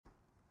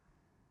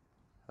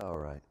All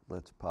right,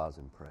 let's pause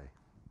and pray.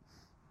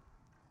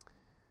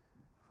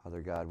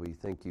 Father God, we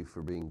thank you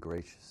for being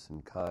gracious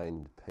and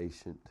kind,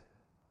 patient,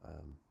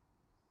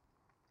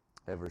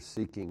 ever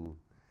seeking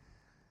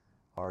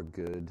our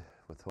good,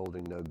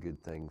 withholding no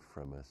good thing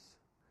from us,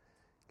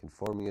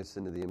 conforming us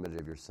into the image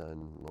of your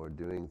Son, Lord,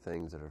 doing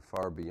things that are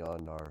far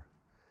beyond our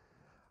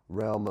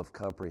realm of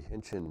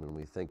comprehension when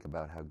we think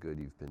about how good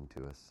you've been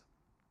to us.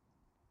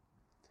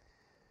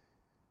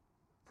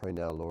 Pray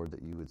now, Lord,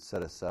 that you would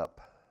set us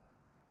up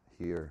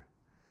here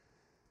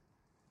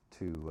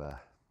to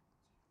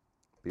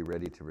be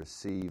ready to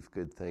receive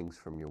good things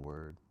from your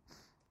word,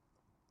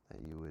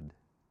 that you would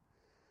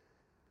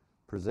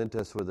present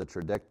us with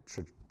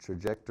a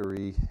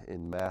trajectory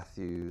in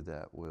Matthew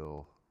that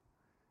will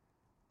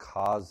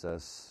cause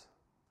us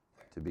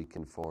to be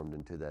conformed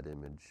into that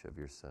image of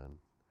your Son,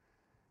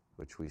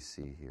 which we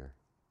see here.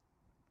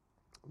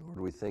 Lord,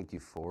 we thank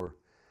you for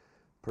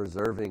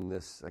preserving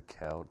this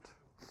account.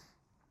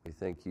 We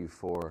thank you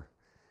for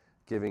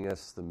giving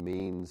us the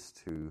means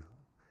to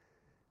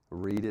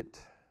read it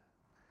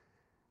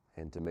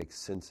and to make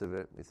sense of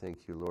it. We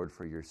thank you, Lord,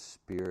 for your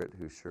Spirit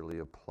who surely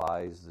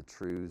applies the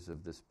truths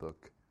of this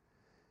book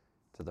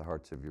to the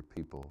hearts of your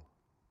people.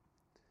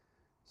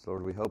 So,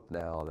 Lord, we hope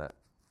now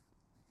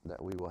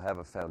that we will have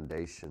a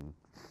foundation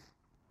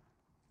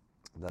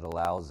that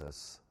allows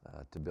us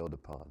to build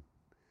upon.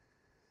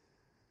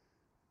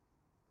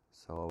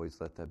 So always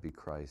let that be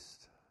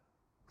Christ.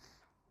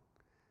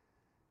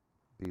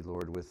 Be,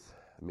 Lord, with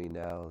me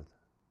now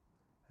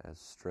as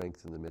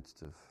strength in the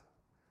midst of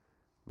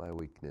my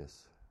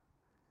weakness.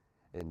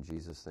 In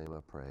Jesus' name I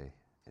pray.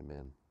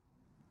 Amen.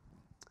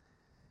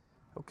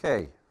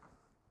 Okay.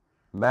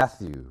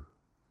 Matthew.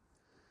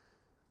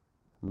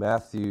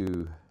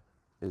 Matthew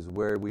is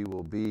where we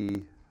will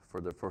be for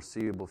the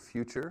foreseeable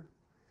future.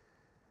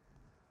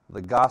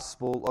 The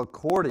gospel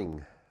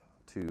according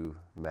to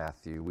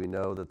Matthew. We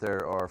know that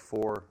there are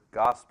 4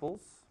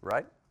 gospels,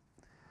 right?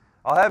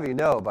 I'll have you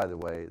know, by the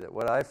way, that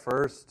when I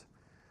first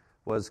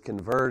was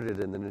converted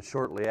and then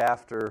shortly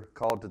after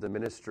called to the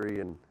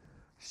ministry and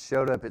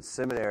showed up at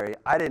seminary,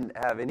 I didn't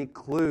have any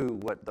clue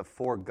what the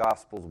 4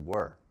 gospels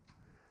were.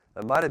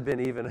 It might have been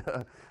even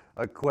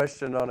a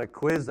question on a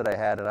quiz that I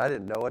had, and I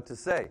didn't know what to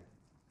say.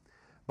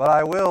 But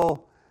I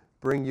will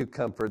bring you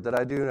comfort that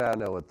I do now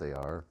know what they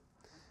are.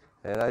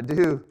 And I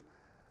do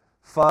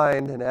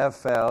find and have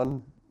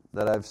found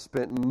that I've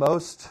spent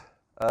most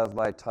of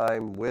my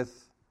time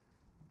with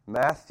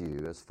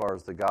Matthew as far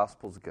as the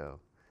Gospels go.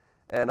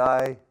 And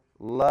I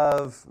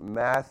love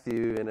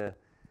Matthew in a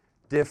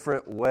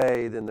different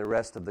way than the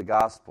rest of the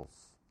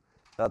Gospels.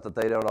 Not that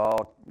they don't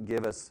all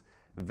give us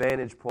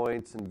vantage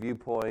points and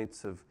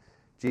viewpoints of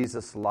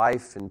Jesus'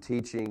 life and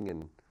teaching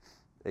and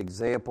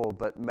example,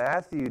 but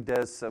Matthew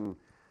does some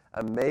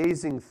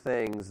amazing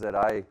things that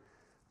I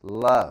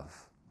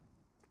love.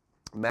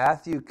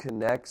 Matthew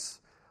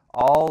connects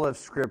all of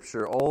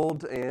Scripture,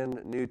 Old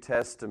and New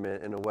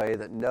Testament, in a way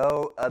that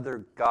no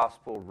other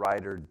gospel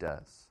writer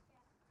does.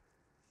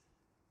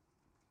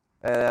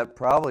 And that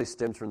probably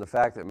stems from the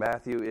fact that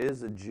Matthew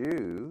is a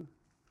Jew.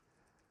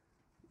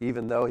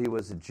 Even though he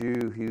was a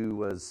Jew who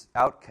was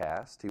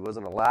outcast, he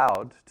wasn't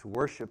allowed to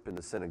worship in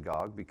the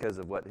synagogue because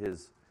of what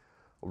his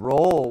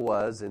role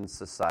was in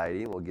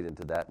society. We'll get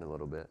into that in a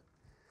little bit.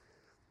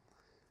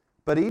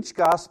 But each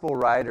gospel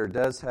writer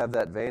does have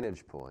that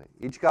vantage point.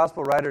 Each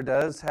gospel writer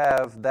does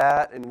have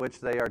that in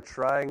which they are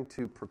trying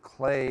to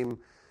proclaim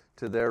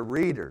to their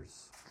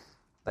readers.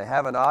 They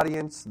have an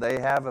audience, they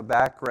have a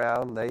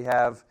background, they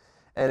have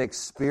an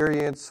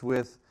experience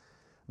with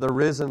the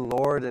risen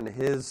Lord and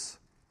his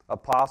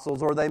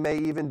apostles, or they may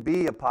even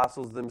be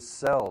apostles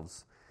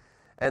themselves.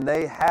 And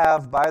they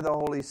have, by the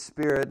Holy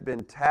Spirit,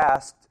 been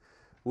tasked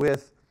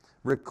with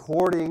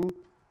recording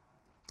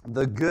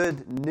the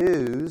good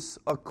news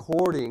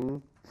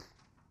according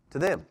to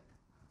them.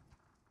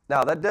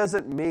 Now, that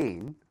doesn't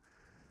mean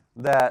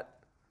that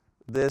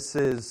this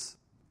is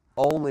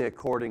only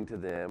according to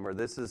them, or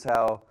this is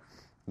how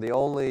the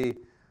only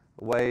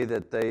way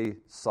that they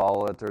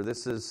saw it, or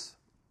this is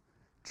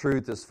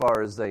truth as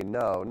far as they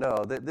know.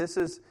 No, this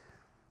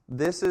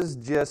is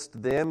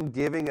just them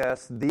giving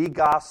us the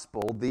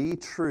gospel, the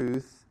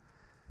truth,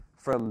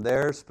 from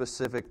their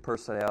specific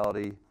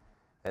personality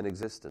and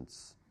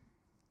existence.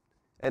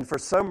 And for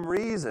some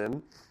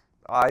reason,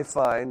 I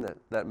find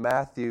that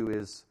Matthew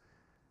is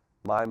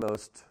my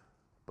most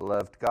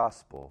beloved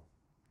gospel.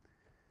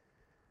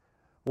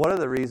 One of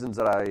the reasons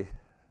that I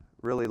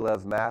really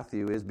love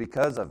Matthew is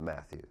because of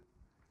Matthew.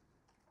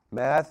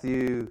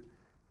 Matthew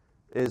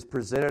is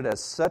presented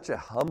as such a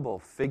humble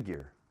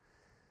figure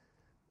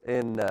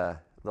in the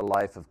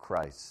life of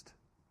Christ.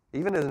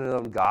 Even in his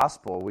own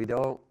gospel, we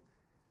don't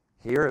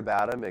hear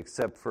about him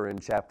except for in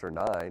chapter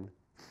 9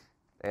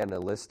 and a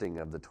listing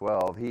of the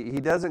 12. He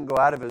doesn't go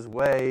out of his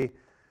way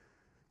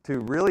to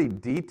really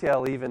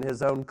detail even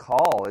his own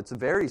call. It's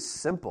very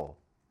simple.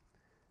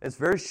 It's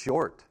very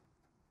short.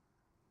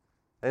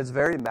 It's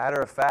very matter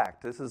of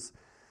fact.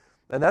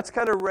 And that's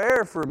kind of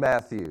rare for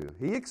Matthew.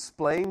 He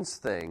explains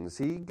things.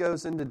 He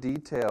goes into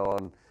detail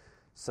on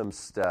some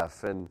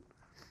stuff. And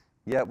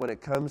yet when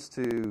it comes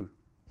to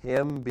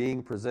him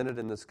being presented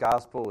in this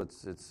gospel,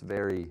 it's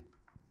very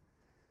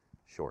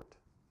short.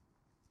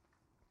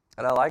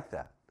 And I like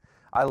that.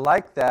 I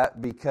like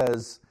that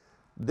because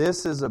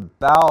this is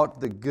about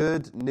the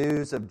good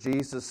news of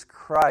Jesus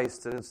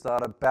Christ, and it's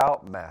not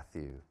about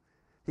Matthew.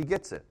 He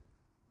gets it,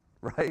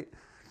 right?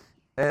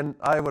 And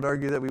I would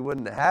argue that we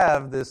wouldn't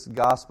have this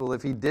gospel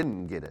if he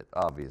didn't get it,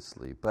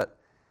 obviously. But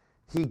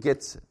he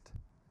gets it.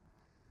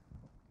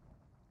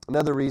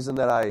 Another reason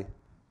that I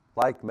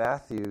like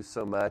Matthew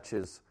so much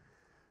is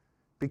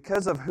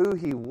because of who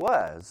he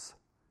was.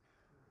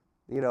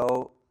 You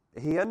know,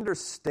 he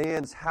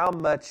understands how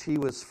much he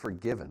was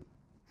forgiven.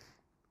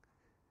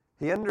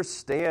 He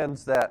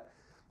understands that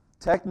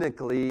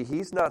technically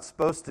he's not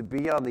supposed to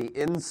be on the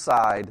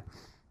inside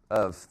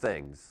of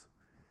things.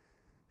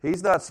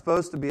 He's not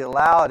supposed to be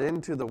allowed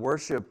into the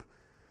worship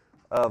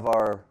of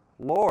our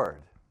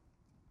Lord.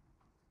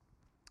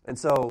 And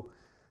so,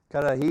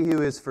 kind of he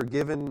who is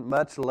forgiven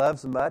much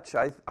loves much,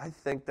 I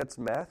think that's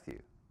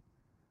Matthew.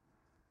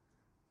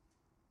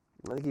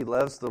 I think he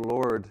loves the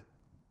Lord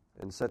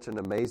in such an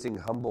amazing,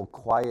 humble,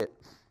 quiet,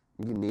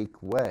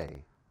 unique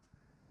way.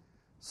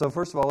 So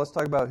first of all, let's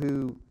talk about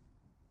who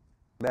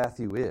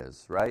Matthew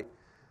is, right?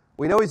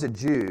 We know he's a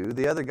Jew.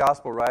 The other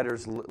gospel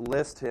writers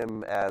list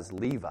him as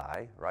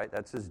Levi, right?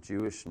 That's his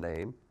Jewish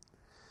name.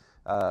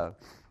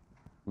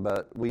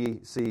 But we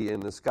see in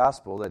this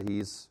gospel that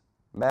he's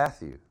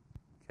Matthew,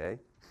 okay?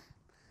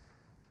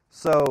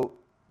 So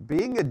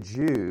being a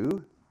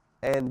Jew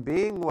and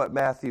being what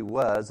Matthew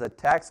was, a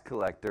tax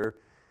collector,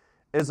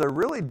 is a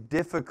really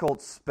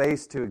difficult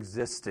space to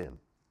exist in.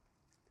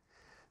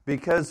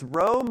 Because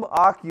Rome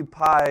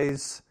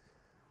occupies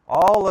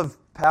all of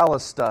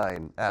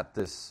Palestine at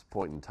this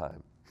point in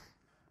time.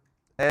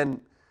 And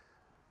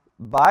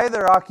by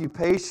their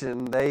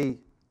occupation, they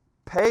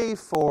pay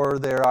for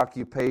their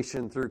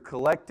occupation through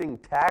collecting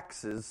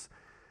taxes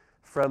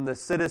from the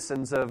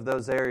citizens of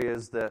those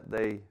areas that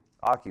they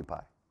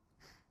occupy.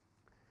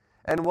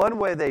 And one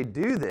way they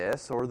do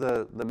this, or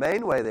the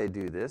main way they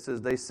do this,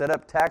 is they set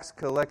up tax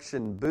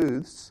collection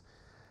booths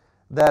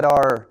that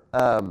are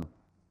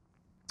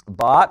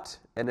bought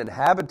and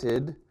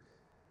inhabited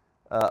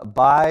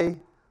by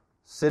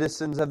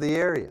citizens of the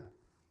area.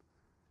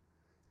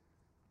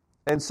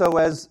 And so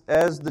as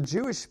the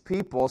Jewish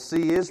people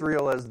see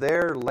Israel as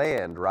their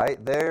land,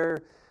 right?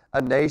 They're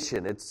a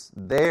nation. It's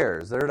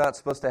theirs. They're not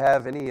supposed to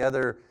have any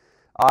other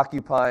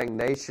occupying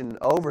nation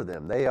over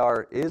them. They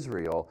are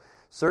Israel.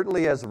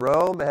 Certainly as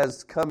Rome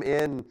has come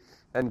in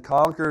and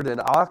conquered and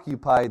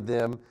occupied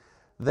them,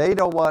 they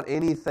don't want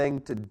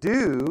anything to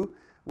do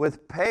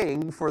with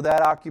paying for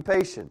that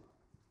occupation.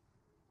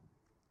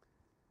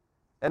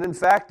 And in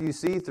fact, you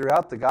see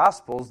throughout the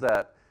Gospels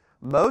that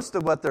most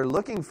of what they're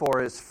looking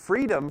for is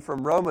freedom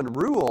from Roman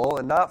rule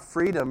and not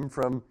freedom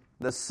from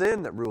the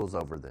sin that rules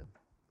over them.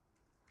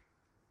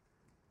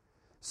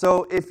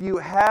 So if you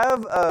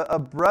have a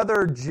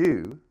brother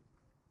Jew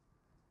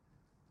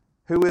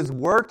who is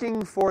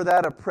working for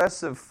that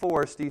oppressive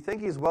force, do you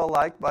think he's well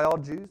liked by all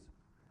Jews?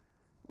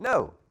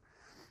 No.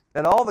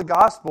 In all the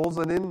Gospels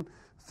and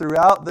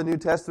throughout the New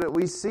Testament,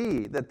 we see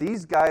that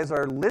these guys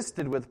are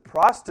listed with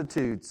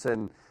prostitutes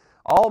and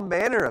all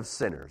manner of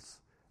sinners.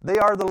 They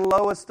are the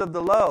lowest of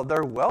the low.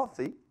 They're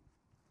wealthy,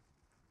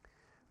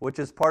 which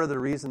is part of the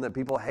reason that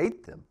people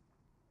hate them.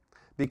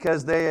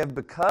 Because they have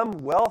become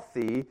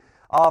wealthy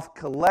off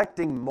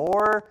collecting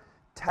more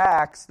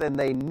tax than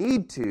they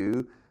need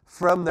to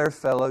from their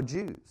fellow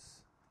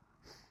Jews.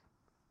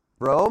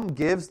 Rome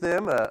gives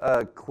them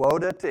a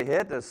quota to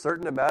hit, a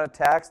certain amount of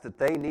tax that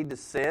they need to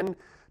send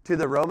to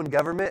the Roman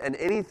government, and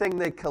anything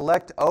they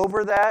collect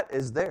over that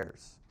is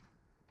theirs.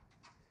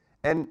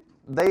 And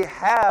they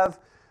have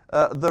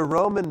the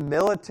Roman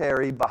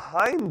military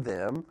behind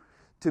them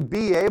to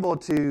be able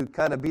to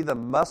kind of be the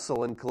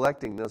muscle in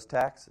collecting those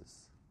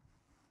taxes.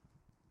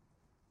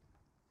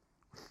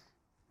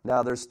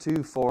 Now, there's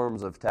two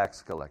forms of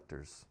tax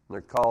collectors.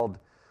 They're called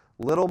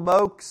little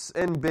mokes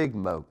and big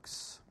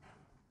mokes.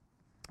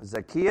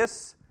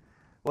 Zacchaeus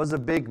was a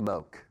big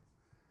moke.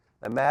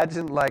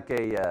 Imagine like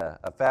a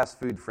fast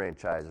food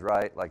franchise,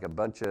 right? Like a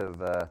bunch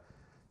of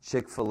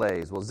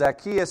Chick-fil-A's. Well,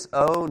 Zacchaeus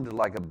owned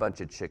like a bunch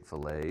of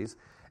Chick-fil-A's,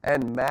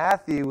 and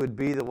Matthew would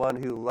be the one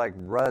who like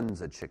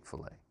runs a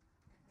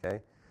Chick-fil-A. Okay?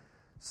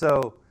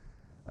 So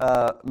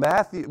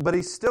Matthew, but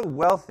he's still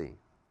wealthy.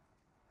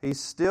 He's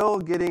still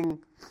getting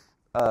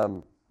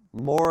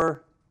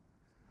more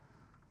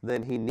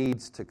than he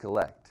needs to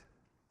collect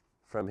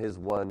from his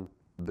one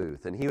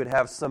booth. And he would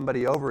have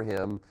somebody over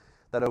him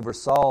that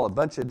oversaw a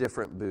bunch of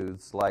different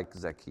booths like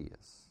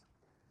Zacchaeus.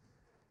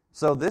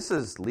 So this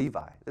is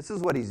Levi. This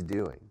is what he's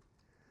doing.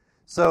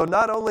 So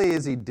not only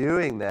is he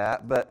doing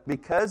that, but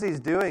because he's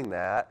doing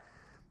that,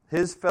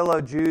 his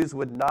fellow Jews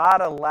would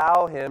not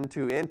allow him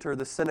to enter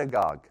the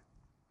synagogue.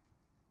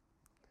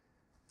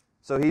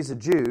 So he's a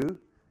Jew.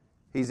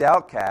 He's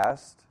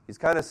outcast. He's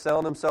kind of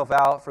selling himself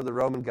out for the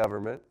Roman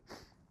government,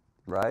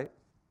 right?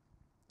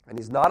 And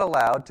he's not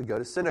allowed to go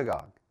to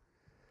synagogue.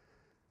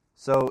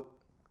 So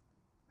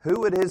who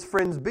would his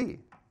friends be?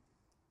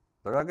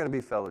 They're not going to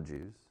be fellow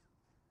Jews.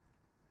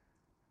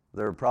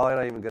 They're probably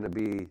not even going to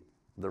be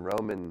the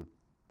Roman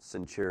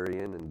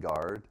centurion and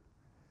guard.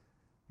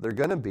 They're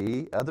going to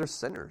be other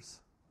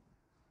sinners.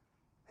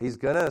 He's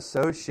going to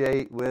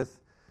associate with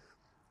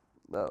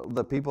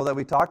the people that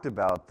we talked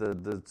about,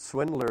 the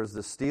swindlers,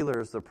 the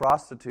stealers, the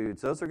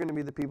prostitutes. Those are going to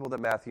be the people that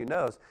Matthew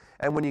knows.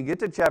 And when you get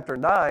to chapter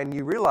 9,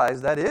 you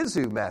realize that is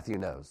who Matthew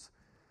knows.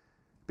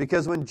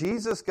 Because when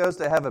Jesus goes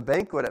to have a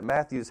banquet at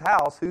Matthew's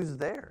house, who's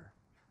there?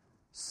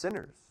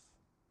 Sinners.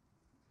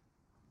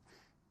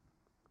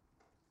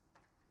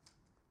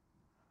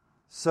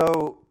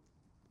 So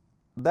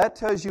that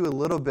tells you a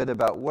little bit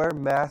about where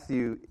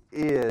Matthew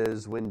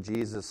is when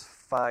Jesus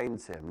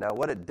finds him. Now,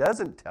 what it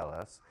doesn't tell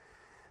us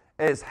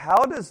is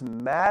how is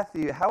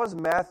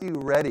Matthew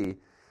ready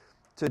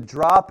to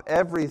drop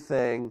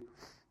everything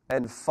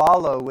and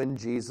follow when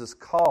Jesus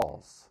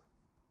calls?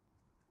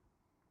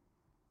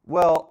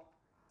 Well,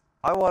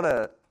 I want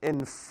to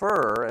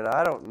infer, and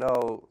I don't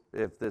know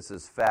if this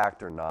is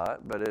fact or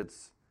not, but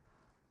it's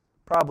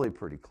probably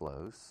pretty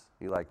close.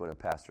 You like when a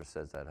pastor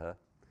says that,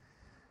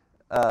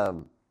 huh?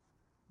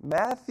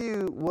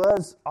 Matthew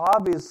was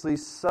obviously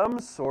some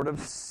sort of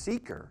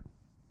seeker.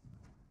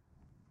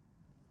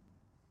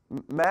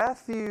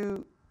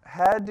 Matthew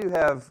had to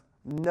have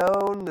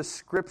known the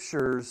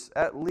Scriptures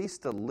at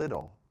least a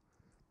little,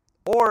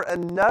 or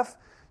enough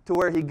to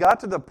where he got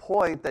to the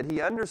point that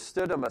he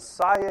understood a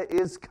Messiah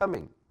is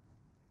coming.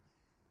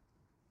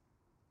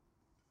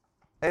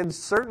 And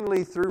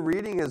certainly through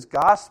reading his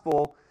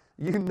gospel,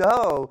 you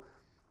know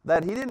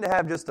that he didn't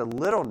have just a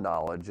little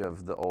knowledge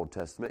of the Old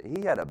Testament.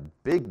 He had a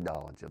big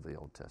knowledge of the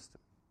Old Testament.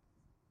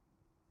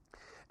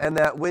 And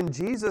that when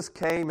Jesus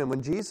came and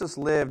when Jesus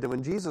lived and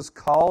when Jesus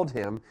called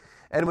him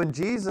and when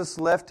Jesus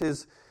left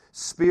his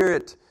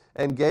spirit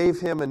and gave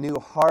him a new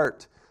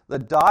heart, the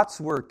dots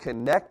were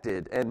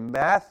connected, and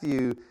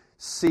Matthew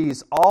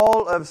sees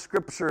all of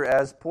Scripture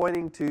as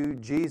pointing to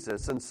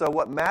Jesus. And so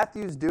what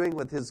Matthew's doing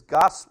with his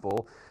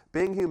gospel,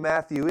 being who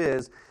Matthew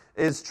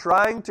is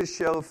trying to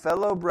show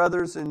fellow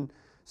brothers and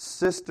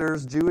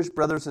sisters, Jewish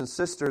brothers and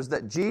sisters,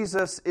 that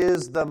Jesus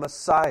is the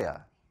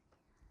Messiah.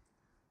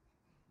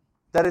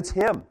 That it's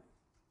him.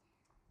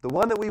 The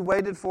one that we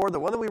waited for, the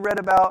one that we read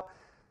about,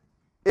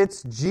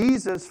 it's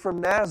Jesus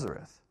from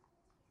Nazareth.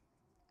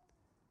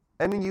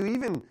 And you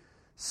even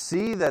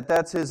see that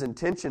that's his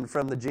intention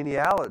from the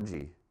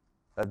genealogy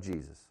of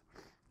Jesus.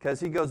 Because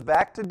he goes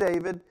back to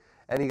David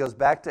and he goes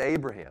back to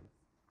Abraham.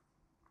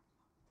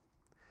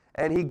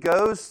 And he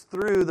goes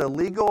through the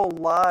legal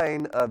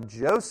line of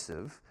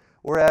Joseph,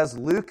 whereas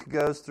Luke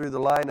goes through the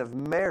line of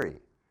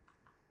Mary.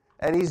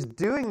 And he's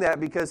doing that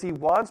because he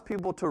wants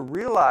people to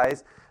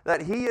realize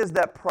that he is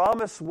that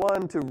promised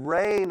one to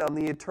reign on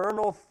the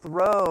eternal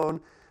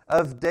throne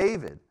of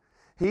David.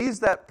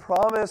 He's that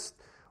promised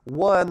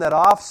one, that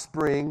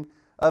offspring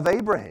of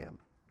Abraham.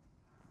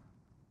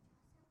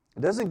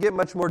 It doesn't get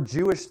much more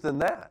Jewish than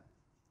that.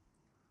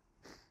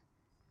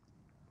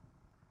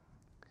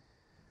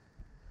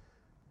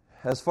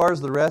 As far as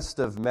the rest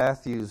of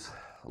Matthew's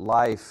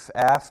life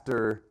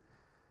after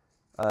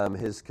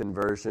his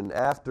conversion,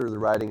 after the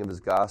writing of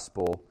his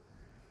gospel,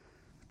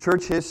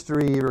 church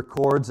history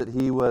records that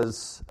he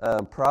was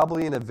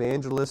probably an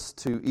evangelist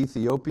to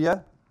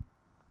Ethiopia,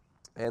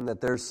 and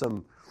that there's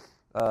some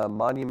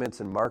monuments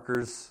and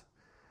markers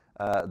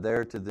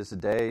there to this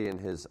day in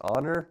his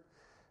honor.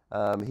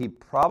 He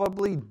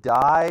probably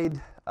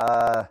died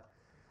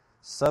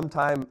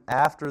sometime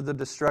after the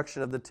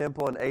destruction of the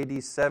temple in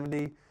AD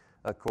 70.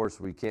 Of course,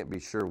 we can't be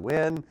sure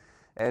when.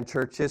 And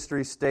church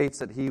history states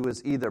that he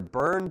was either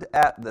burned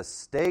at the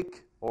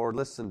stake or,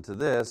 listen to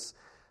this,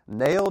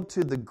 nailed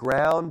to the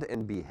ground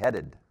and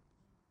beheaded.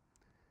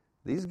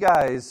 These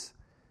guys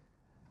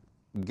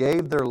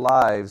gave their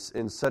lives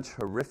in such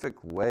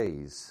horrific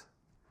ways.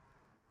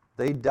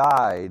 They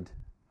died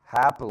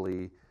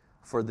happily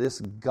for this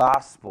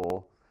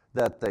gospel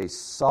that they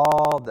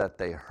saw, that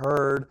they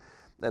heard,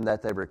 and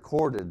that they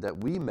recorded, that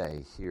we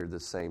may hear the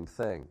same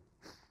thing.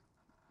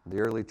 The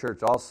early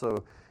church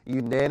also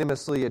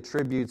unanimously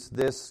attributes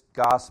this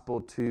gospel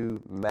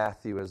to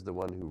Matthew as the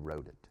one who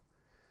wrote it.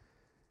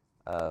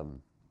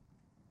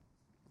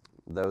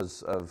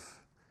 Those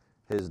of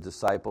his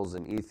disciples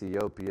in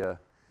Ethiopia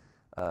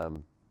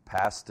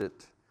passed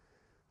it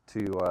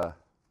to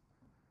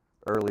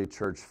early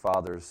church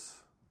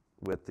fathers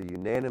with the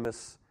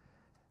unanimous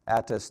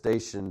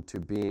attestation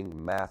to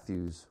being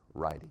Matthew's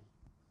writing.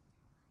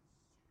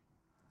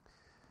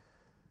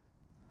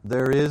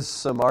 There is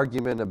some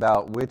argument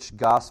about which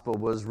gospel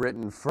was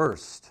written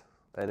first,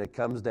 and it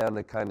comes down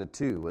to kind of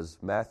two. Was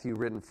Matthew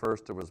written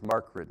first or was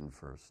Mark written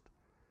first?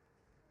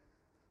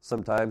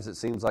 Sometimes it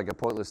seems like a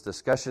pointless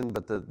discussion,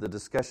 but the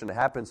discussion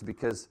happens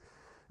because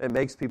it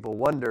makes people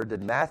wonder,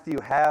 did Matthew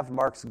have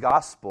Mark's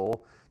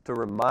gospel to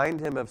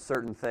remind him of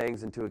certain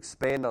things and to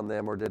expand on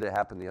them, or did it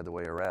happen the other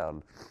way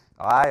around?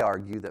 I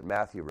argue that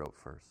Matthew wrote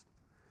first.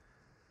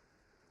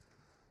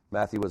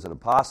 Matthew was an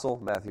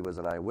apostle. Matthew was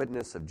an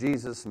eyewitness of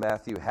Jesus.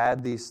 Matthew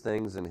had these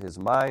things in his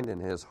mind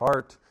and his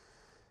heart.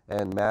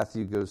 And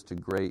Matthew goes to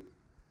great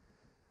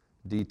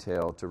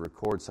detail to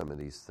record some of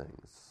these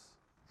things.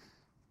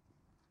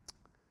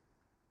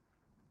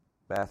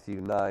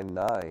 Matthew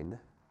 9:9,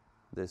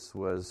 this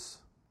was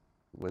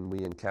when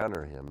we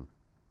encounter him.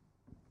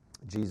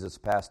 Jesus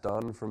passed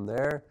on from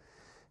there.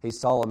 He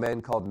saw a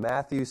man called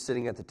Matthew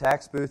sitting at the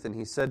tax booth, and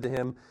he said to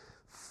him,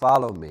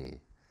 "Follow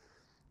me."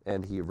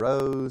 And he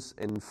rose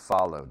and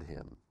followed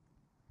him.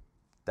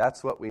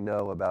 That's what we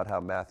know about how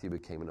Matthew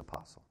became an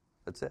apostle.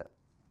 That's it.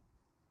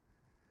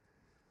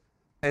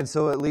 And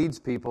so it leads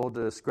people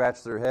to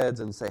scratch their heads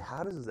and say,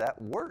 how does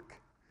that work?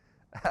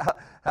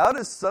 How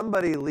does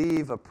somebody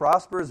leave a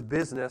prosperous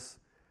business,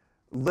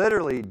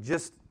 literally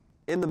just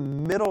in the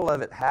middle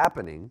of it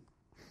happening,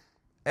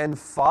 and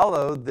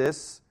follow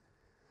this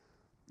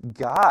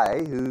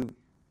guy who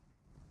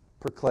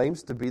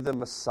proclaims to be the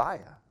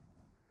Messiah?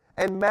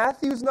 And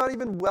Matthew's not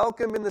even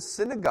welcome in the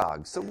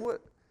synagogue. So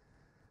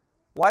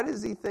why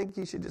does he think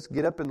he should just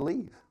get up and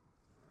leave?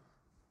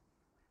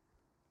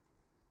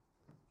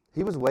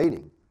 He was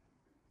waiting.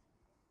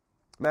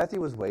 Matthew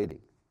was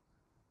waiting.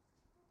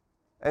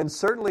 And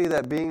certainly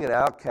that being an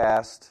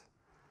outcast,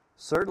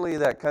 certainly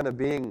that kind of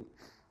being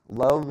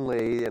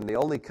lonely and the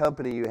only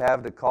company you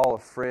have to call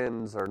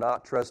friends are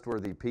not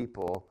trustworthy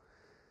people,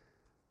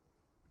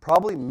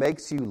 probably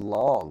makes you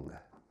long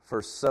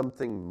for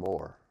something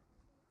more.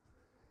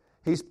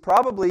 He's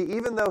probably,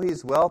 even though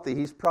he's wealthy,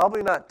 he's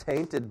probably not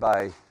tainted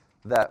by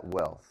that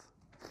wealth.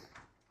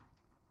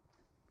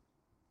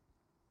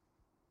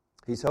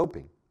 He's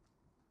hoping.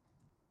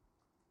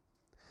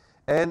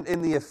 And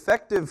in the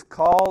effective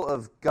call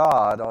of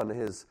God on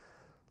his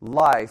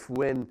life,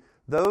 when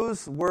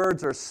those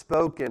words are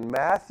spoken,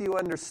 Matthew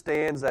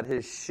understands that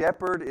his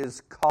shepherd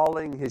is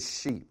calling his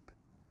sheep.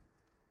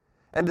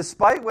 And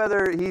despite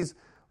whether he's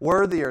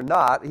worthy or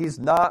not, he's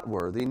not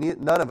worthy.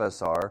 None of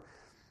us are.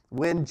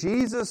 When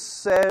Jesus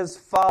says,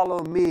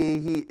 "Follow me,"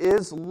 he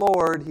is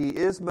Lord, he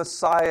is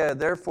Messiah.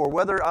 Therefore,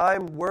 whether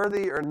I'm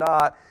worthy or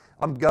not,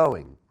 I'm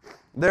going.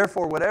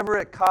 Therefore, whatever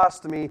it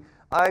costs me,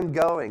 I'm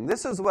going.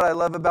 This is what I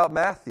love about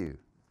Matthew.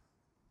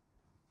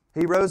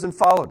 He rose and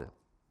followed him.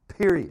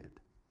 Period.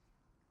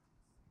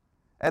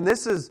 And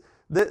this is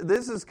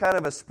kind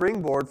of a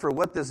springboard for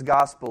what this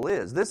gospel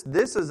is.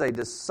 This is a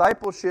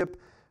discipleship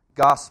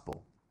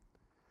gospel.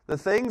 The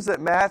things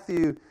that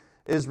Matthew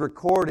is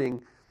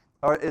recording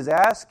is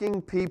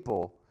asking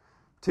people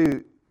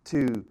to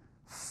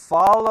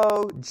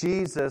follow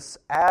Jesus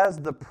as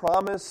the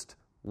promised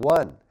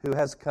one who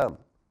has come.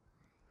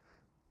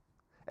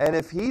 And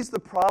if he's the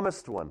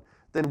promised one,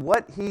 then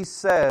what he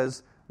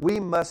says we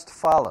must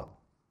follow.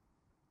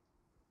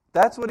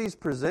 That's what he's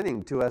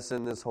presenting to us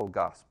in this whole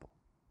gospel.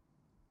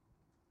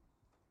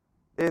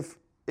 If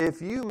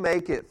you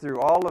make it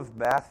through all of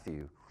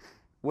Matthew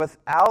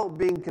without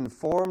being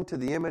conformed to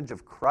the image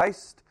of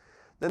Christ,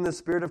 then the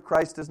Spirit of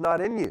Christ is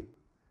not in you.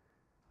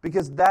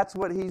 Because that's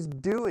what he's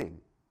doing.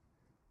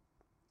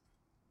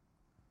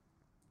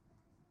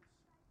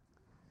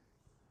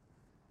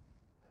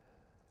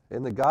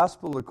 In the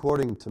Gospel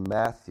according to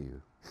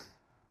Matthew,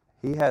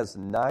 he has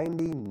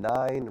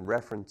 99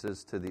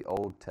 references to the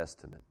Old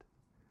Testament,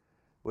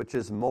 which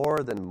is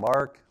more than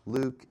Mark,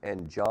 Luke,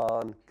 and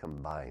John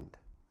combined.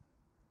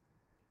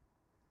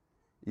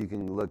 You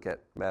can look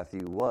at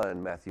Matthew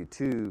 1, Matthew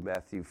 2,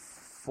 Matthew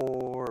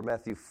 4,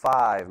 Matthew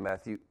 5,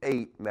 Matthew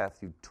 8,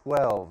 Matthew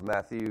 12,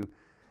 Matthew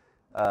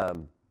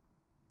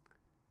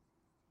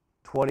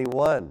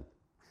 21.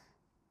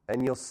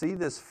 And you'll see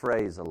this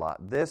phrase a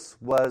lot. This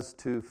was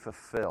to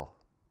fulfill.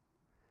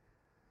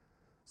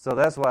 So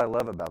that's what I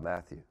love about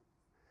Matthew.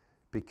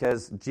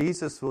 Because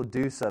Jesus will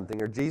do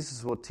something, or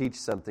Jesus will teach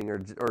something,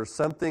 or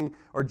something,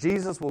 or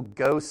Jesus will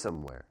go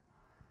somewhere.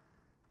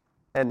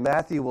 And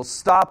Matthew will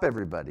stop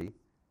everybody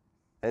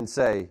and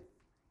say,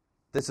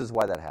 this is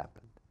why that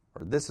happened,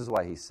 or this is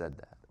why he said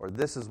that, or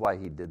this is why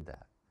he did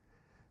that.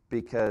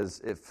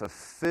 Because it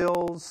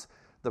fulfills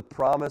the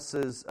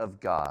promises of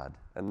God.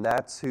 And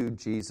that's who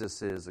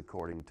Jesus is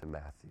according to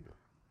Matthew.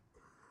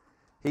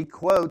 He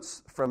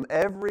quotes from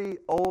every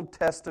Old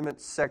Testament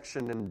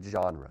section and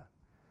genre.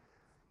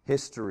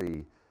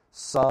 History,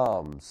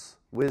 Psalms,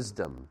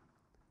 wisdom.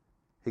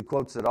 He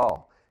quotes it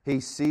all. He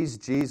sees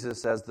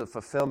Jesus as the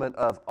fulfillment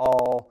of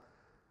all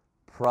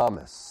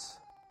promise.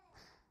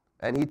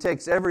 And he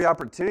takes every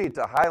opportunity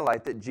to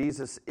highlight that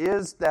Jesus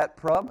is that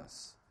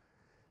promise.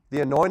 The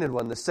anointed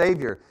one, the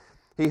Savior.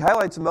 He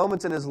highlights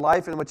moments in his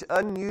life in which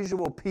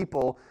unusual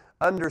people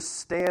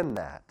understand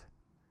that.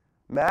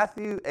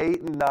 Matthew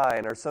 8 and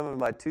 9 are some of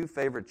my two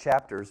favorite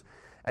chapters,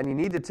 and you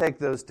need to take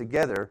those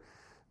together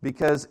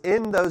because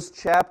in those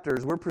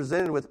chapters we're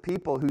presented with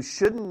people who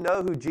shouldn't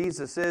know who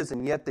Jesus is,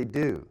 and yet they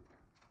do.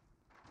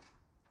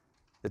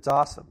 It's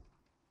awesome.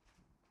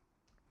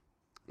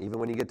 Even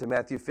when you get to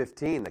Matthew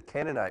 15, the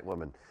Canaanite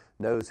woman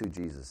knows who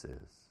Jesus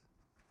is.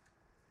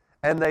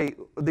 And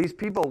these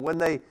people, when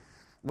they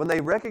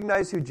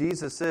recognize who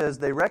Jesus is,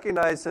 they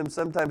recognize him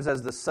sometimes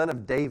as the Son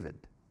of David.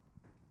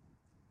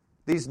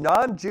 These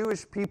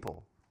non-Jewish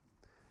people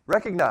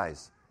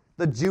recognize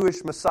the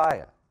Jewish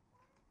Messiah.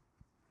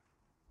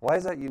 Why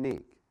is that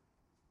unique?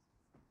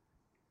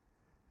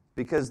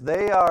 Because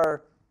they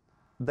are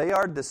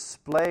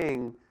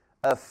displaying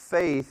a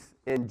faith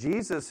in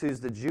Jesus, who's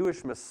the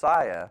Jewish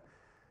Messiah,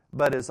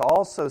 but is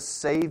also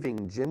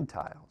saving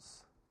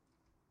Gentiles.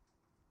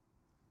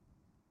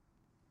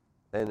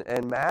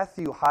 And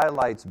Matthew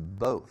highlights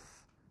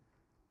both.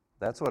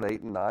 That's what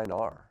 8 and 9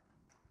 are.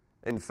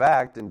 In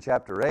fact, in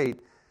chapter 8,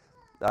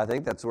 I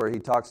think that's where he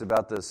talks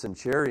about the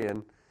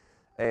centurion,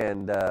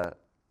 and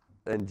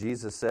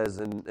Jesus says,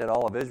 in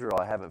all of Israel,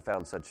 I haven't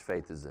found such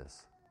faith as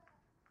this.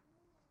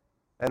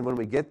 And when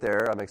we get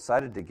there, I'm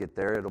excited to get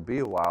there. It'll be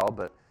a while,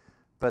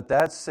 but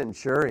that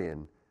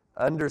centurion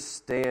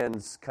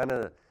understands kind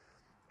of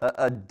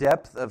a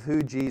depth of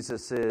who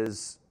Jesus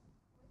is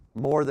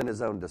more than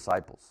his own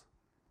disciples.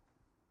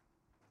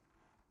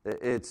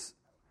 It's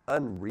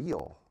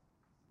unreal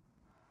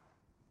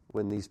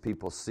when these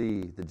people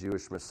see the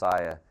Jewish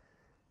Messiah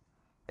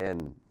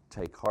and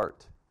take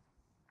heart.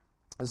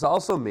 This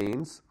also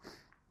means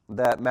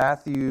that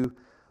Matthew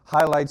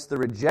highlights the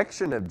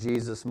rejection of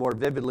Jesus more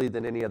vividly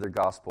than any other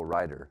gospel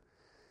writer.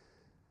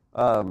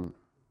 And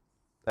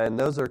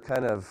those are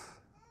kind of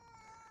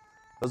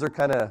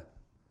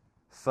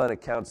fun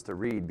accounts to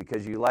read,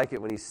 because you like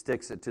it when he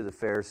sticks it to the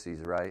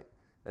Pharisees, right?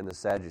 And the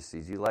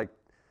Sadducees. You like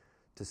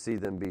to see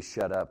them be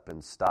shut up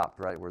and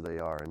stopped right where they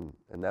are. And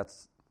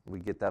we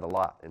get that a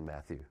lot in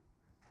Matthew.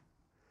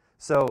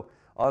 So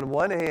on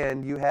one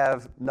hand, you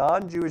have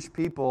non-Jewish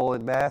people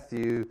in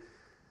Matthew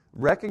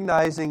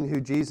recognizing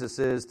who Jesus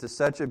is to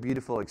such a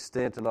beautiful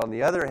extent. And on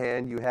the other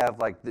hand, you have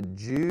like the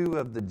Jew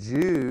of the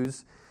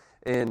Jews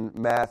in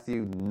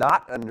Matthew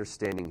not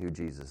understanding who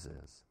Jesus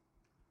is.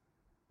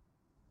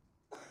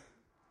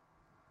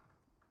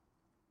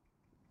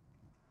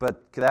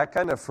 But that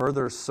kind of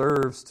further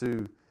serves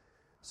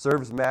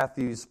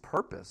Matthew's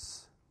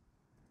purpose,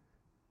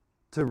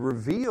 to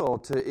reveal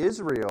to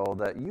Israel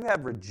that you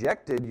have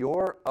rejected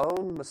your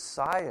own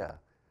Messiah.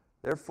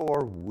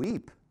 Therefore,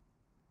 weep,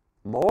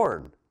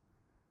 mourn.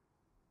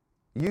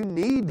 You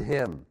need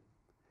him.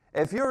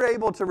 If you're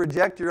able to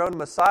reject your own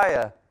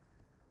Messiah,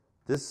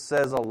 this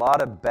says a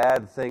lot of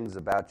bad things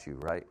about you,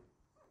 right?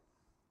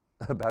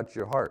 About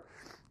your heart.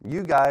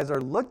 You guys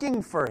are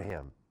looking for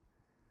him.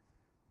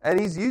 And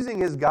he's using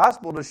his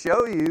gospel to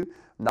show you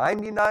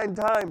 99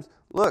 times,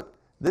 look,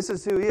 this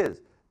is who he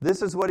is.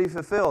 This is what he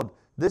fulfilled.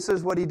 This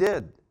is what he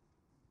did.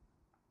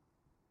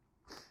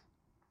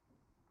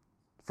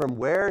 From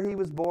where he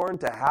was born,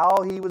 to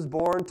how he was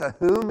born, to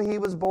whom he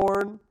was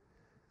born.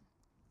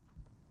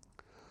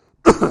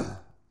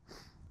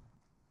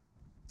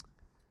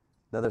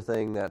 Another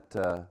thing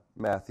that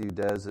Matthew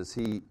does is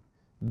he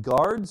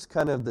guards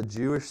kind of the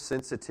Jewish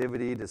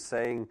sensitivity to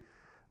saying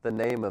the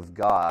name of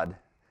God.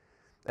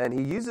 And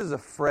he uses a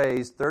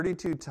phrase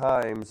 32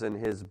 times in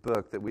his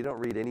book that we don't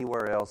read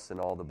anywhere else in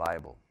all the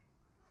Bible.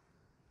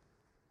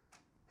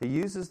 He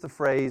uses the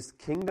phrase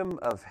kingdom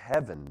of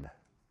heaven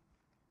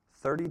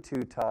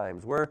 32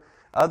 times, where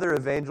other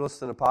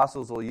evangelists and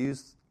apostles will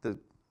use the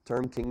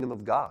term kingdom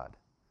of God.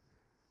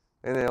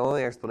 And the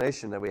only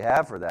explanation that we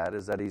have for that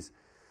is that he's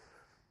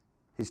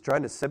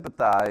trying to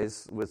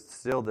sympathize with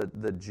still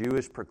the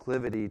Jewish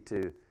proclivity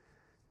to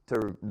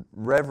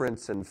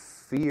reverence and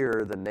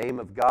fear the name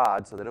of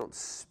God, so they don't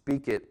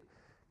speak it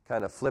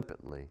kind of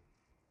flippantly.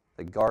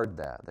 They guard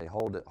that. They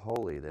hold it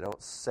holy. They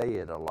don't say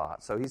it a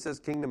lot. So he says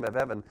kingdom of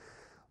heaven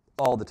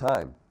all the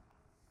time.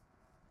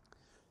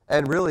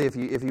 And really, if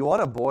you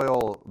want to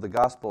boil the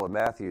Gospel of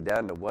Matthew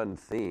down to one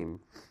theme,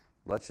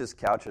 let's just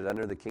couch it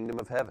under the kingdom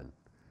of heaven.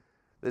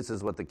 This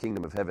is what the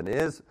kingdom of heaven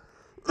is.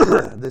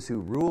 This who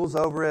rules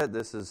over it.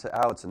 This is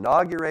how it's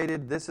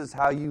inaugurated. This is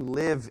how you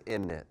live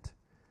in it.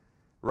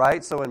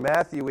 Right? So in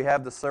Matthew, we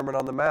have the Sermon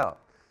on the Mount.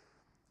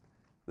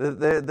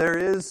 There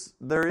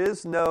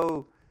is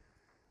no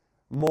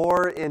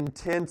more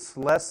intense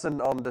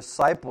lesson on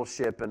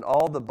discipleship in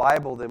all the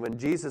Bible than when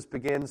Jesus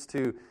begins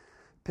to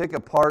pick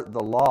apart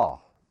the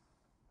law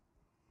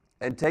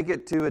and take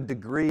it to a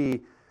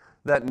degree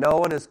that no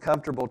one is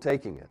comfortable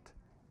taking it.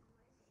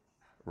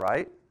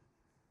 Right?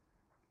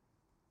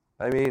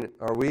 I mean,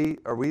 do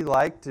we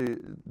like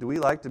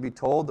to be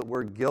told that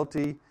we're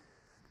guilty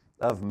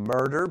of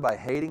murder by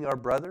hating our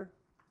brother?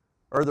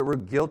 Or that we're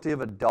guilty of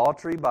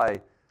adultery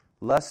by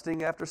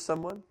lusting after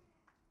someone?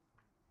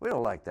 We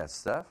don't like that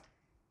stuff.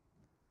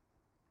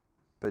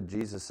 But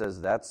Jesus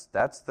says that's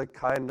the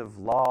kind of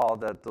law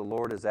that the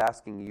Lord is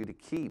asking you to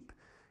keep.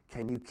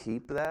 Can you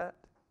keep that?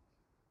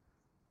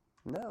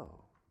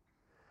 No.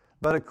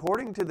 But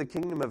according to the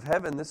kingdom of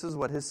heaven, this is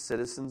what his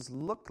citizens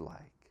look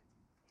like.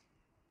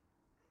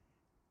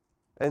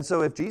 And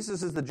so if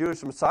Jesus is the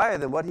Jewish Messiah,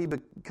 then what he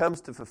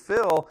comes to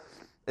fulfill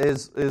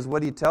is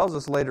what he tells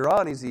us later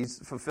on. He's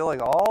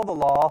fulfilling all the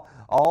law,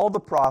 all the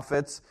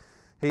prophets.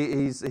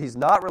 He's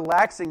not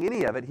relaxing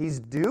any of it. He's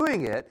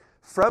doing it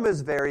from his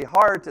very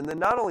heart. And then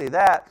not only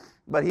that,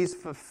 but he's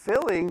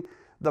fulfilling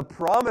the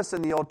promise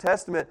in the Old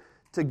Testament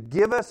to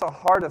give us a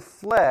heart of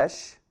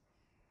flesh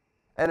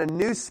and a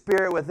new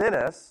spirit within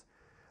us,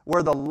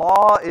 where the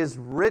law is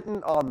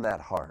written on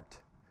that heart.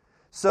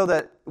 so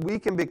that we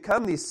can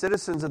become these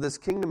citizens of this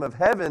kingdom of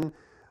heaven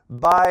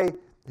by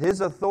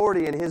His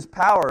authority and His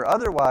power.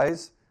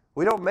 Otherwise,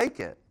 we don't make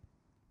it.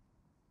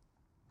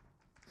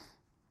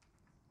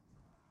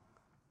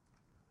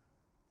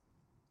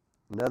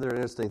 Another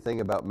interesting thing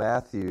about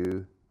Matthew,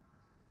 and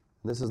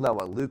this is not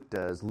what Luke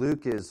does.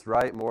 Luke is,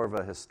 more of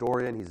a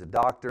historian. He's a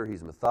doctor.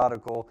 He's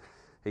methodical.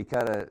 He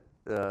kind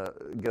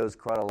of goes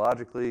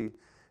chronologically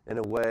in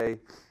a way.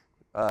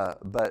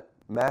 But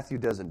Matthew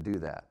doesn't do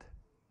that.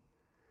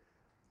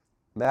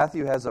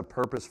 Matthew has a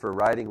purpose for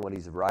writing what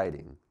he's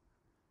writing.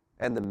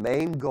 And the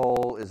main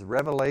goal is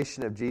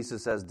revelation of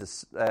Jesus as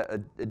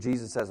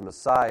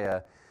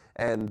Messiah,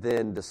 and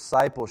then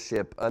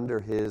discipleship under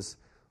His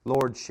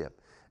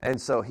lordship. And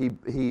so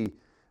he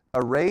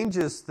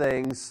arranges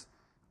things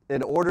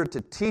in order to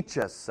teach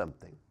us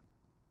something.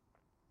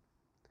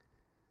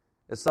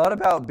 It's not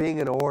about being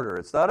in order.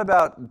 It's not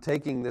about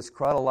taking this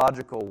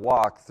chronological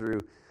walk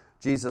through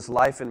Jesus'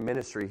 life and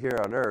ministry here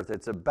on earth.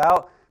 It's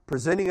about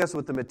presenting us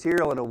with the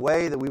material in a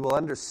way that we will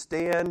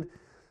understand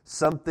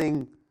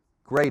something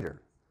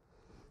greater.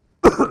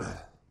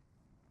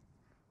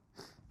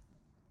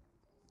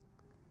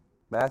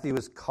 Matthew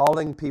is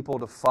calling people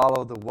to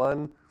follow the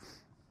one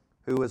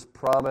who was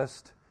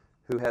promised,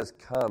 who has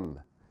come.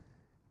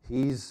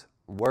 He's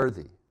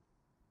worthy.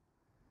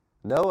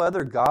 No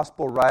other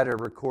gospel writer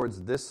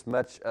records this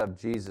much of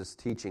Jesus'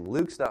 teaching.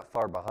 Luke's not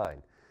far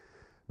behind.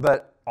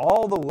 But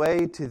all the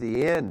way to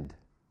the end,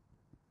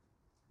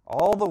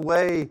 all the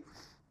way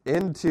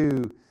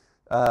into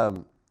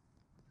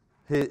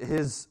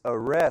his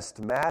arrest,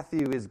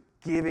 Matthew is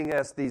giving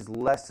us these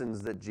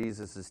lessons that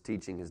Jesus is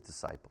teaching His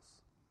disciples.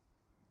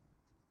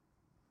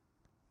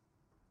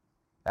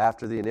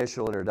 After the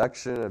initial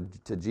introduction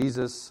to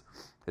Jesus,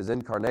 His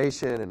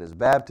incarnation and His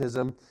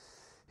baptism,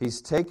 He's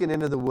taken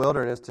into the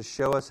wilderness to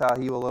show us how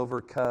He will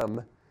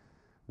overcome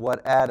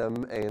what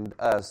Adam and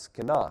us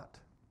cannot.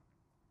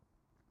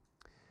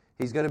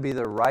 He's going to be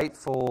the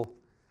rightful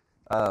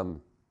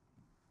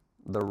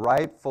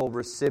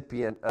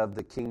recipient of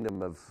the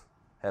kingdom of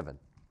heaven.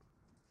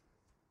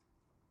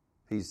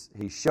 He's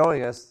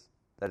showing us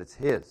that it's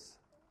His.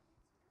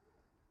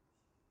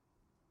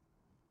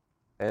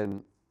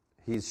 And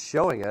He's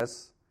showing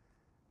us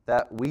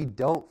that we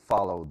don't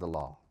follow the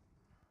law.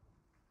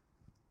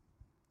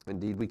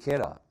 Indeed, we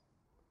cannot.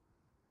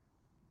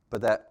 But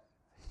that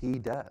He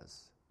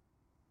does.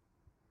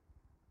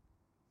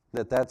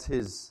 That's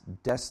His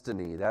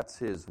destiny, that's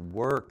His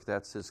work,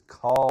 that's His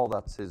call,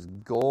 that's His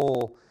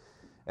goal.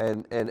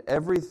 And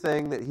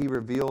everything that He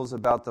reveals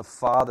about the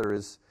Father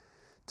is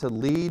to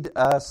lead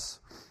us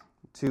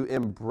to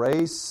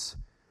embrace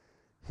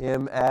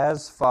Him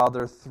as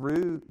Father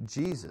through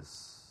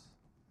Jesus.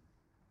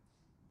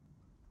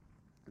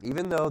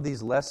 Even though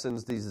these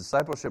lessons, these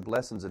discipleship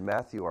lessons in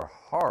Matthew are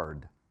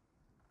hard,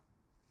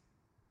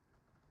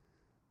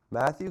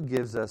 Matthew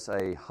gives us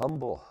a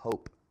humble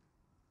hope,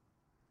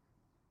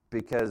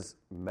 because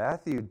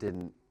Matthew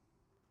didn't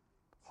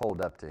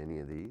hold up to any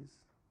of these.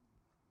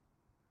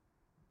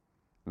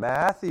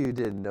 Matthew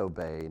didn't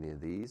obey any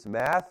of these.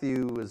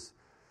 Matthew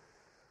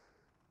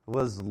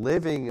was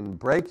living and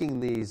breaking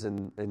these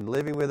and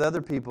living with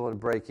other people and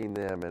breaking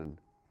them. And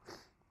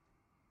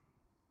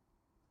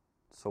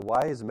so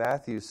why is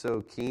Matthew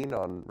so keen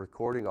on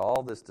recording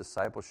all this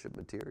discipleship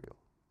material?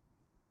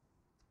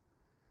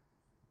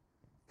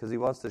 Because he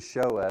wants to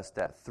show us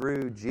that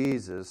through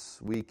Jesus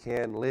we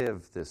can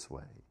live this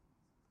way.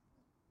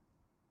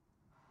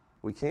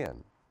 We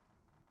can.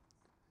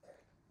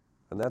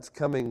 And that's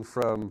coming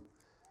from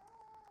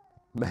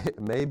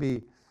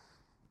maybe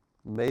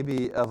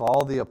of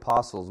all the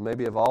apostles,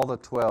 maybe of all the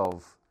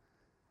 12,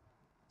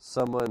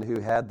 someone who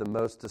had the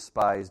most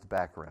despised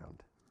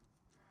background.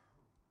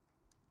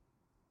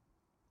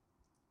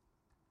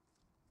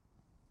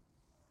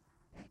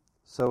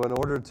 So in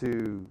order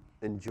to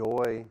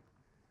enjoy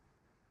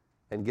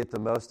and get the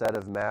most out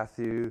of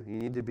Matthew, you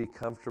need to be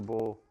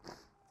comfortable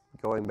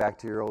going back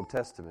to your Old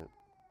Testament.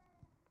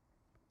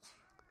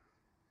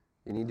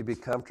 You need to be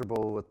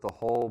comfortable with the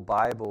whole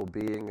Bible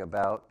being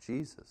about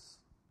Jesus.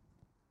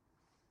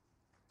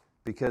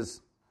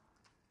 Because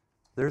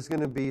there's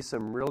going to be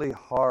some really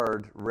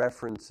hard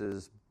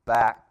references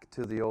back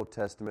to the Old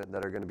Testament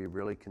that are going to be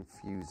really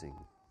confusing.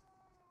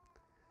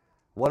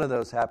 One of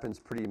those happens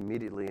pretty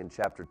immediately in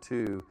chapter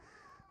 2,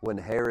 when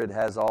Herod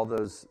has all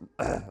those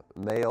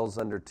males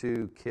under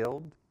 2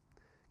 killed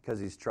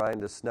because he's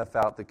trying to snuff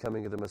out the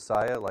coming of the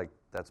Messiah, like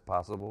that's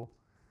possible.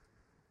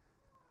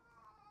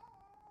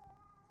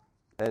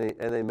 And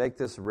they make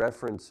this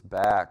reference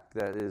back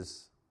that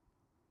is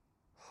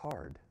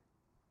hard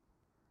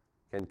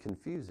and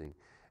confusing.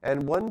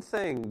 And one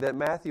thing that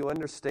Matthew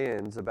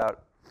understands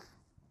about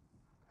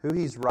who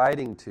he's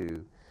writing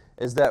to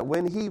is that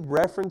when he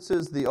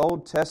references the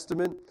Old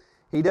Testament,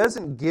 he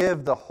doesn't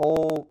give the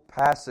whole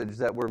passage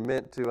that we're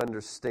meant to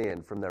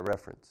understand from that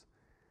reference.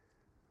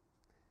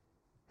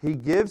 He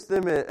gives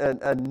them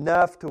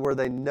enough to where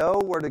they know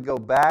where to go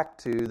back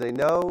to. They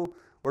know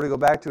where to go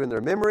back to in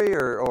their memory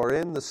or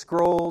in the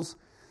scrolls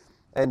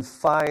and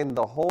find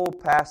the whole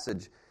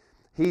passage.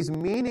 He's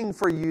meaning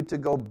for you to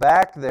go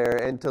back there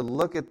and to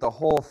look at the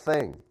whole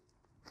thing.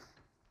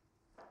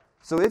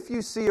 So if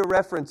you see a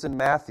reference in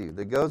Matthew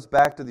that goes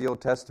back to the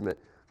Old Testament,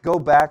 go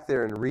back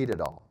there and read it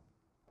all.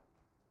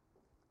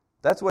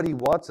 That's what he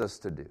wants us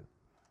to do.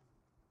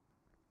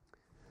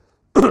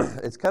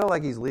 It's kind of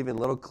like he's leaving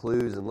little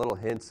clues and little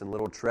hints and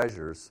little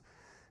treasures,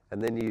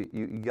 and then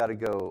you got to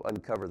go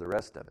uncover the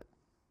rest of it.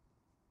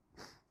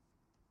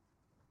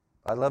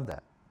 I love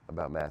that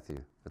about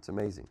Matthew. It's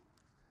amazing.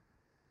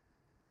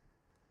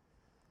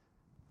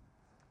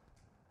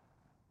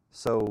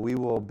 So we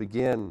will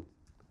begin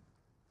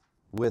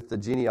with the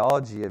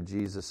genealogy of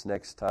Jesus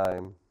next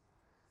time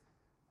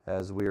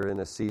as we're in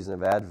a season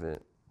of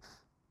Advent.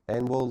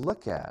 And we'll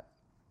look at,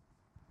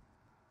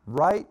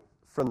 right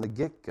from the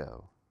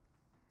get-go,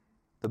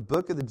 the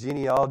book of the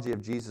genealogy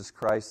of Jesus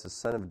Christ, the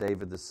son of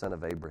David, the son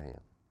of Abraham.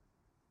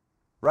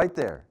 Right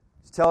there.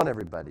 He's telling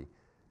everybody,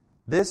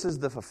 this is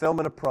the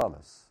fulfillment of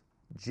promise.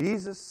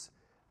 Jesus,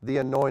 the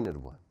anointed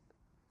one.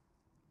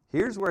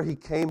 Here's where he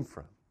came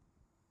from.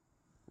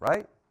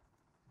 Right?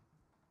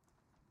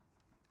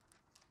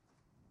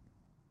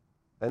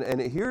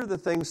 And here are the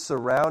things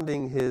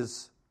surrounding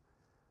his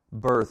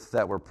birth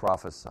that were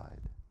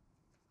prophesied.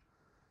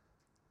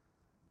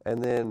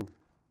 And then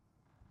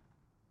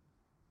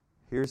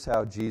here's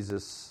how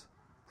Jesus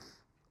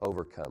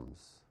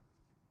overcomes.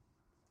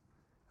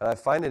 And I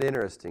find it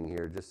interesting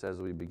here, just as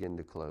we begin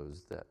to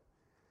close, that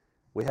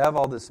we have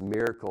all this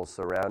miracle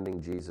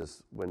surrounding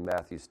Jesus when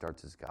Matthew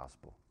starts his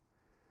gospel.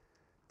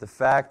 The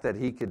fact that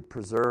he could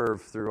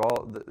preserve through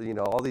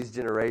all these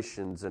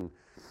generations and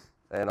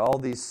all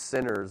these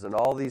sinners and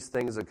all these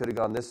things that could have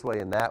gone this way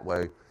and that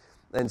way,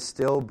 and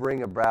still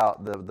bring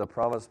about the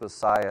promised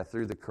Messiah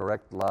through the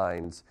correct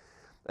lines,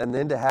 and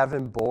then to have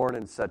him born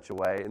in such a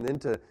way, and then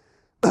to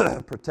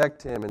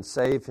protect him and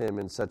save him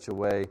in such a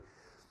way.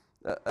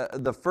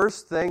 The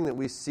first thing that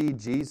we see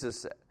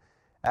Jesus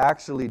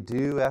actually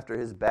do after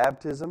his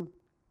baptism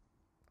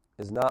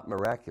is not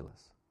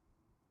miraculous.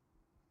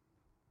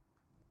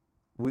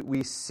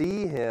 We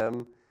see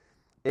him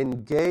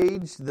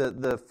engage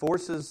the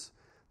forces,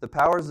 the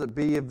powers that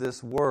be of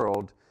this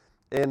world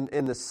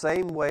in the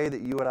same way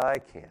that you and I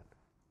can,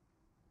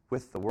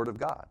 with the Word of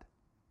God.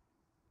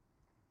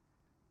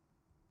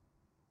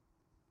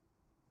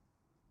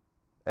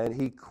 And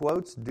he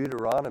quotes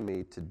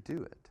Deuteronomy to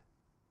do it.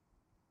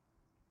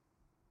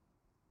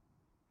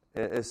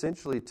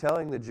 Essentially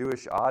telling the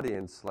Jewish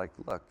audience, like,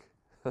 look,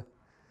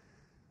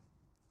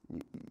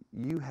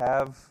 you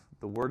have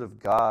the Word of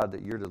God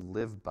that you're to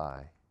live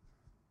by.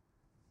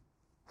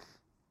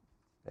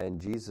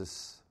 And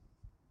Jesus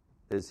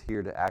is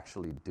here to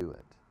actually do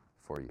it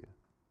for you.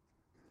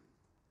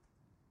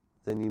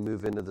 Then you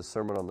move into the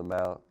Sermon on the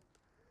Mount,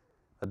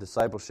 a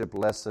discipleship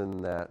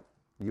lesson that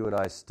you and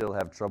I still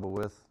have trouble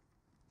with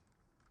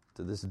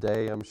to this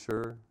day, I'm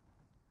sure.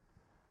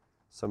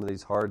 Some of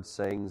these hard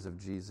sayings of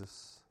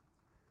Jesus.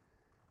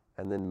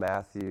 And then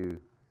Matthew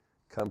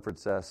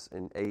comforts us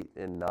in 8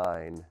 and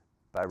 9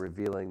 by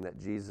revealing that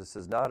Jesus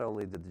is not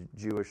only the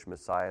Jewish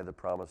Messiah, the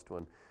promised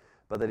one,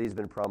 but that he's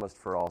been promised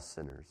for all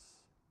sinners.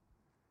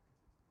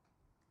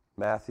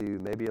 Matthew,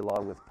 maybe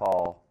along with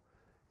Paul,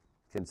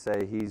 can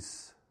say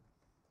he's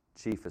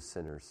chief of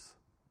sinners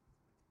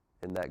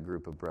in that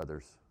group of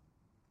brothers.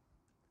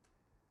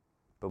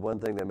 But one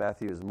thing that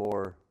Matthew is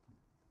more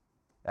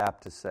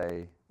apt to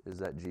say is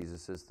that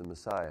Jesus is the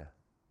Messiah.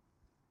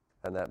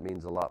 And that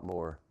means a lot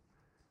more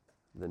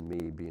than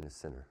me being a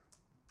sinner.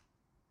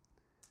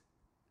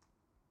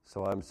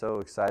 So I'm so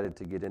excited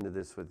to get into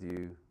this with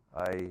you.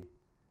 I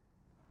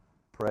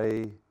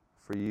pray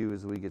for you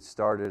as we get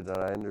started, and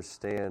I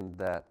understand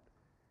that,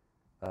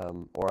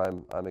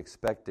 I'm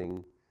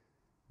expecting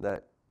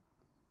that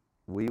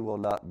we will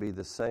not be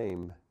the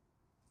same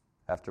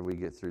after we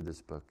get through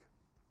this book.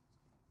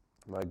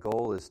 My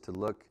goal is to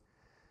look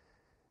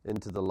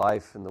into the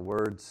life and the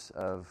words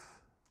of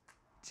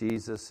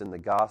Jesus in the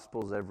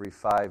Gospels every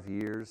 5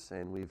 years,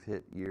 and we've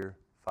hit year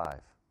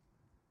 5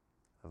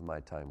 of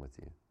my time with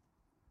you.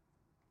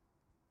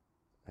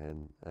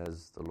 And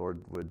as the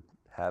Lord would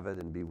have it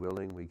and be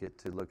willing, we get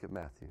to look at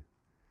Matthew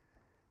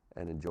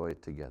and enjoy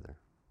it together.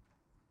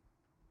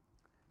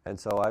 And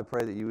so I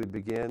pray that you would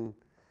begin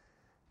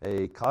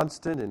a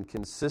constant and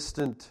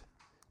consistent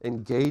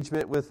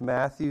engagement with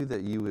Matthew,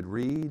 that you would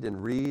read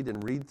and read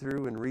and read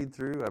through and read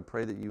through. I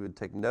pray that you would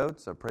take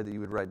notes. I pray that you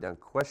would write down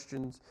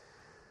questions.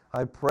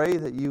 I pray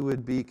that you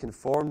would be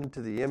conformed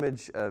to the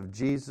image of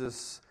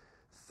Jesus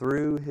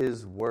through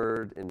his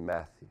word in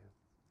Matthew.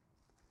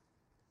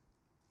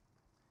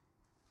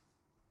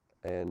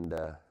 And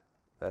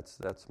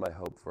that's my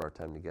hope for our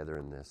time together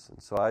in this.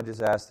 And so I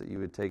just ask that you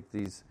would take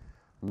these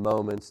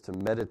moments to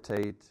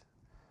meditate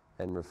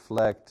and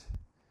reflect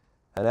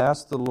and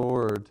ask the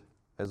Lord,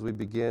 as we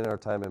begin our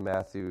time in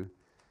Matthew,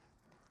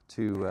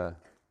 to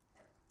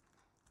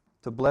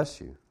bless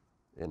you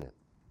in it.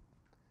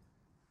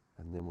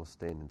 And then we'll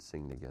stand and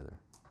sing together.